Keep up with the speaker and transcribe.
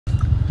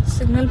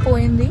Signal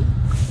పోయింది.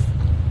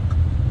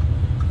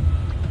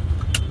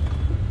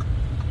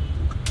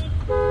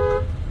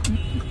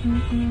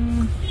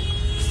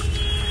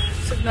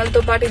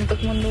 సిగ్నల్తో పాటు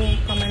ఇంతకుముందు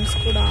కమెంట్స్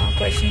కూడా,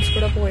 క్వశ్చన్స్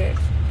కూడా పోయాయి.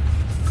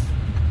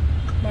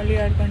 మళ్ళీ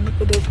అడగండి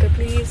కుదిరితే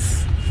please.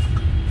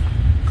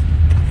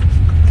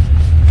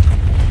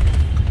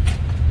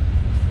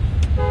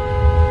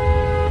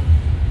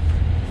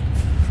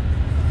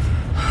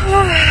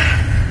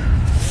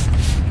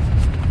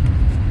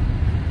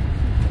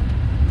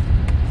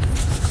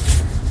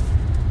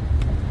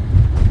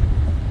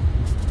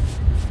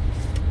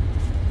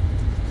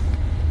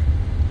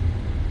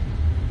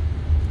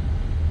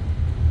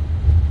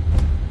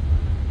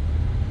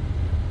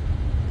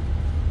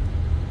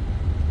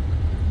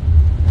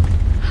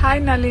 Hi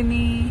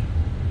Nalini,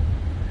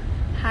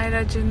 hi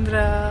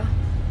Rajendra,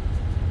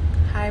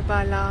 hi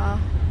Bala,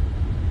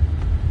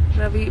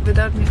 Ravi.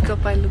 Without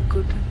makeup I look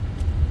good.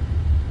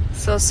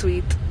 So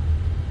sweet.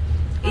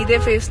 ఇదే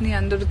ఫేస్ ని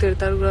అందరూ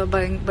తిడతారు కూడా,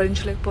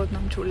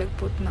 భరించలేకపోతున్నాం,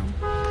 చూడలేకపోతున్నాం.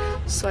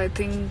 So I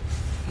think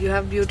you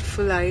have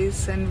beautiful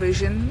eyes and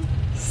vision.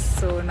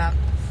 So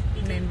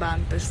నేను బాగా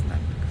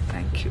అనిపిస్తున్నాను.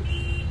 Thank you.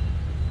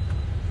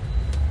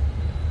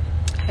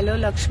 Hello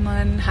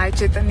Laxman, hi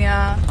Chaitanya,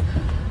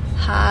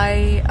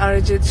 hi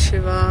Arijit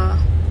Shiva,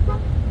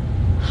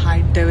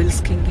 hi devils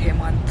king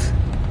Hemant,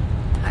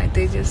 hi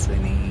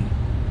Tejaswini,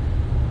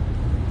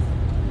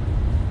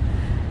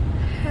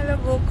 hello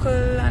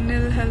Gokul,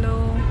 Anil, hello.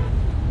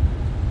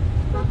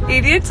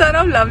 Idiots are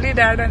of lovely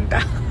dad అంట.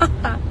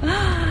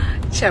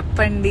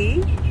 చెప్పండి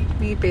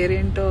మీ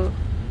పేరేంటో.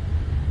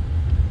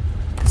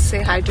 Say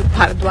hi to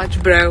Bharadwaj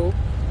bro.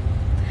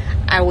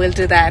 I will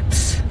do that.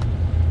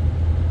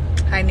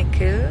 Hi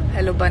Nikhil,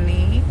 hello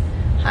Bunny,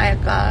 hi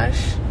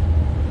Akash.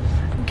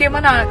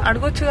 ఇంకేమన్నా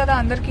అడగొచ్చు కదా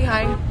అందరికి.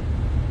 Hi.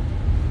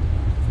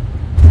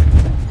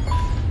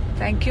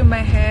 Thank you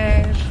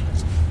Meher.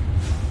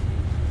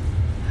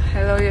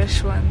 Hello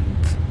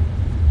Yashwant.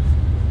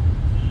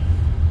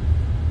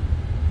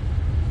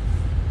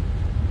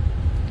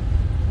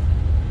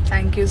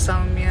 Thank you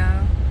Soumya.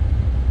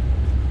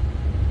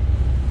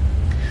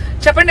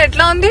 చెప్పండి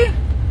ఎట్లా ఉంది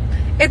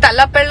ఈ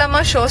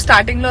తల్లపెళ్ళమ్మ షో?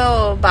 స్టార్టింగ్ లో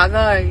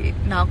బాగా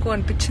నాకు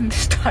అనిపించింది,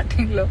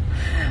 స్టార్టింగ్ లో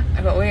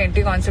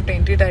ఏంటి కాన్సెప్ట్,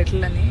 ఏంటి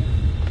టైటిల్ అని.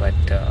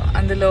 బట్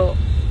అందులో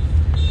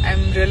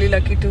I'm really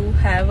lucky to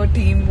have a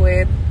team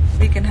where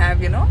we can have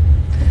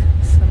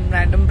some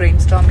random brain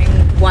storming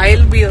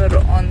while we are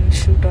on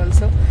shoot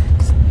also.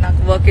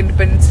 నాకు వర్క్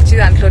ఇండిపెండెన్స్ ఇచ్చి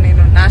దాంట్లో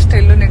నేను నా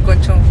స్టైల్లో నేను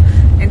కొంచెం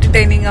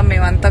ఎంటర్టైనింగ్గా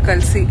మేమంతా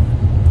కలిసి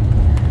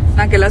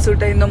నాకు ఎలా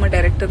సూట్ అయిందో మా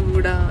డైరెక్టర్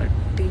కూడా,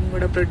 టీమ్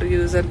కూడా,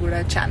 ప్రొడ్యూసర్ కూడా,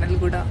 ఛానల్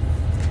కూడా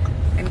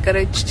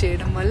ఎంకరేజ్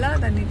చేయడం వల్ల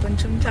దాన్ని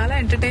కొంచెం చాలా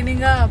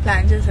ఎంటర్టైనింగ్గా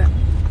ప్లాన్ చేశాను.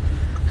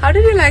 How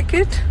D you like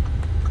it?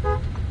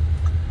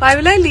 Why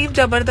will I leave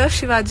Jabardast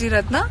Shivaji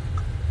Ratna?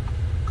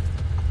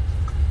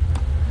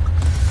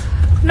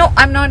 No,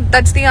 I'm not.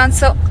 That's the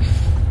answer.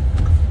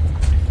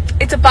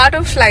 It's a part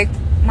of like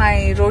my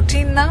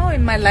routine now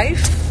in my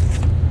life.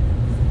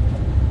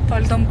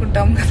 Paltam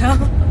kuntam kada.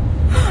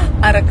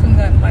 ఆ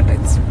రకంగా అన్నమాట.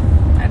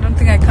 I don't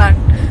think I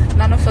can't.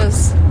 None of us.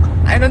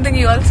 I don't think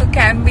you also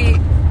can be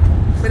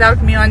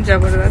without me on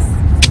Jabardast.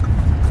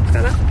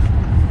 Kada?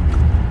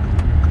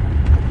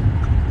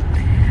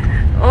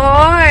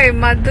 Oi,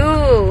 Madhu.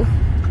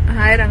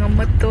 Hi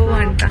రంగమ్మతో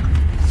అంట.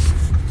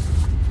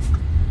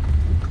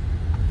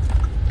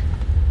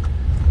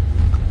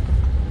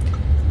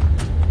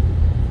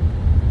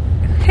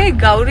 హే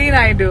Gauri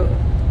Naidu,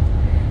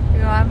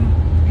 you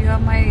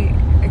are my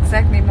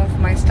exact name of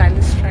my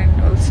stylish friend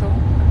also.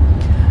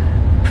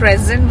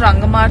 Present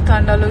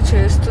రంగమార్తాండలో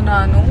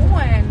చేస్తున్నాను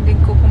and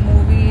ఇంకొక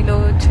మూవీలో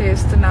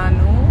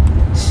చేస్తున్నాను.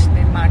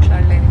 నేను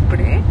మాట్లాడలేను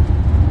ఇప్పుడే.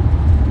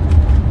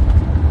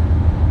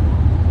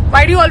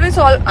 Why do always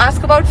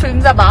ask about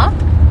films అబ్బా?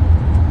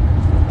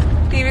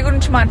 TV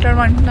గురించి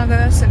మాట్లాడమంటున్నా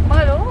కదా.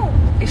 సినిమాలో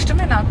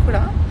ఇష్టమే నాకు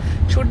కూడా,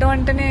 చూడడం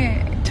అంటేనే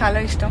చాలా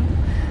ఇష్టం.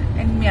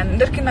 అండ్ మీ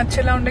అందరికీ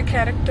నచ్చేలా ఉండే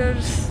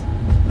క్యారెక్టర్స్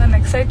నన్ను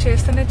ఎక్సైట్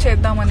చేస్తేనే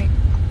చేద్దామని.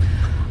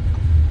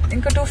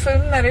 ఇంకా 2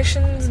 ఫిల్మ్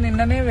నరేషన్స్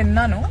నిన్ననే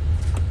విన్నాను,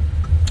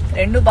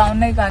 2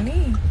 బాగున్నాయి. కానీ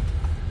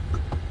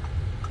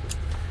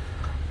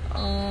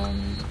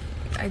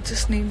I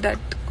just need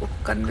that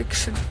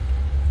conviction.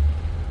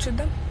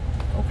 చూద్దాం,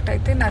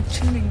 ఒకటైతే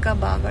నచ్చింది, ఇంకా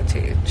బాగా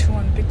చేయొచ్చు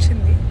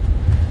అనిపించింది.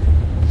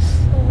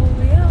 So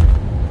yeah,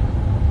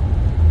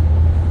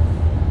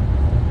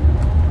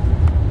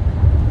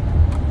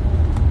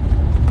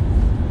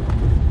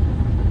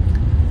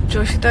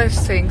 Joshitha is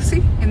saying, C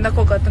ఇందాక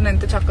ఒక అతను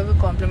ఎంత చక్కగా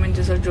కాంప్లిమెంట్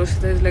చేశారు.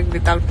 Joshitha is like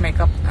without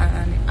makeup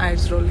and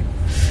ice rolling.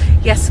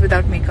 Yes,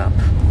 without makeup.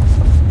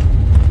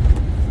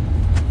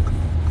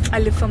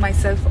 I live for my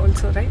self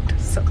also, right?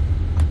 So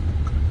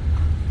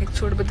నీకు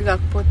చూడబుద్ధి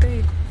కాకపోతే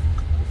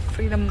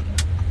ఫ్రీడమ్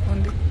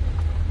ఉంది.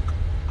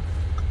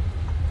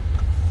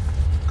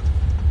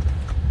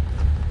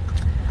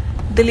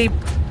 Dilip,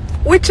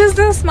 which is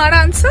the smart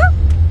answer?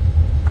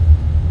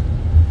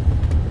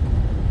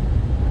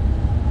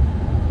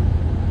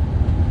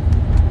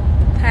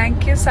 Thank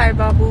you, Sai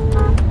Babu.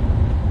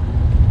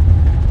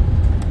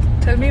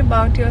 Tell me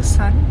about your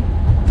son.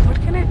 What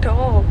can I talk?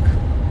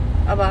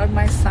 about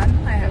my son.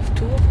 I have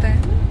 2 of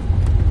them.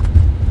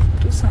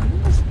 2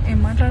 sons. ఏం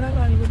మాట్లాడాలి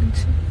వాళ్ళ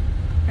గురించి?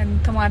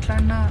 ఎంత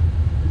మాట్లాడినా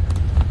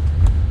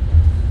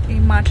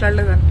ఏం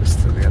మాట్లాడలేదు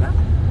అనిపిస్తుంది కదా.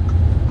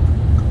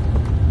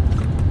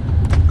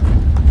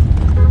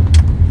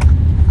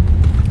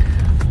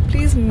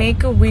 Please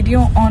make a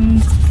video on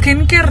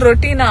skincare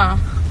routine.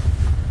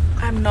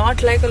 I'm not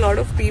like a lot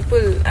of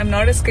people. I'm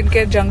not a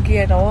skincare junkie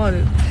at all.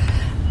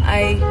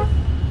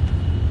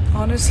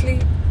 Honestly,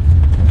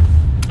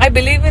 I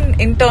believe in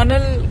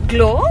internal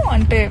glow.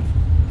 Ante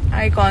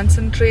I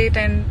concentrate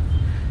and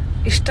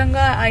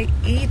ishtanga I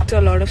eat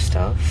a lot of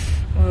stuff.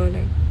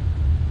 Like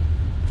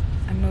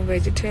I'm a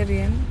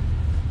vegetarian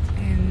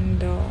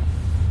and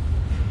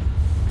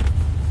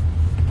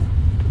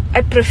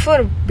I prefer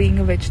being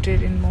a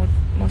vegetarian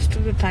most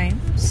of the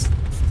times.